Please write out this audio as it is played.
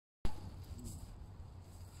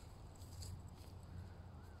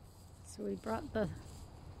So we brought the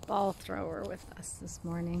ball thrower with us this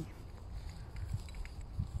morning.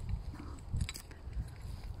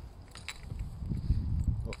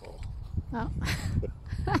 Oh,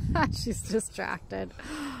 she's distracted.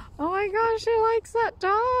 Oh my gosh, she likes that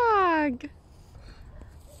dog.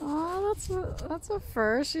 Oh, that's a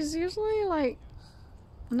fur. She's usually like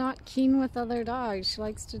not keen with other dogs. She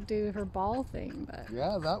likes to do her ball thing, but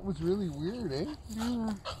yeah, that was really weird, eh?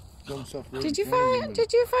 yeah. Really Did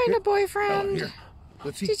you find a boyfriend? Here.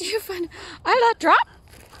 Let's see. Did you find Isla?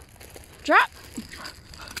 Drop.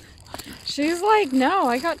 She's like, no,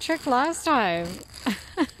 I got tricked last time.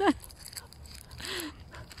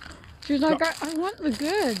 She's like, I want the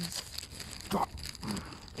goods. Drop.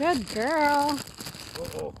 Good girl.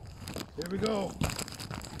 Uh-oh. Here we go.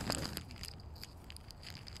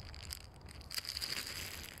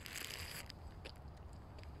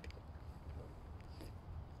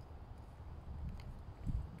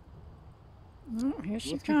 Oh, here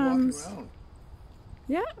she Let's comes. keep walking around.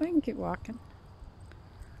 Yeah, we can keep walking.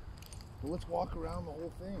 Well, let's walk around the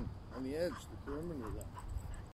whole thing on the edge, the perimeter of that.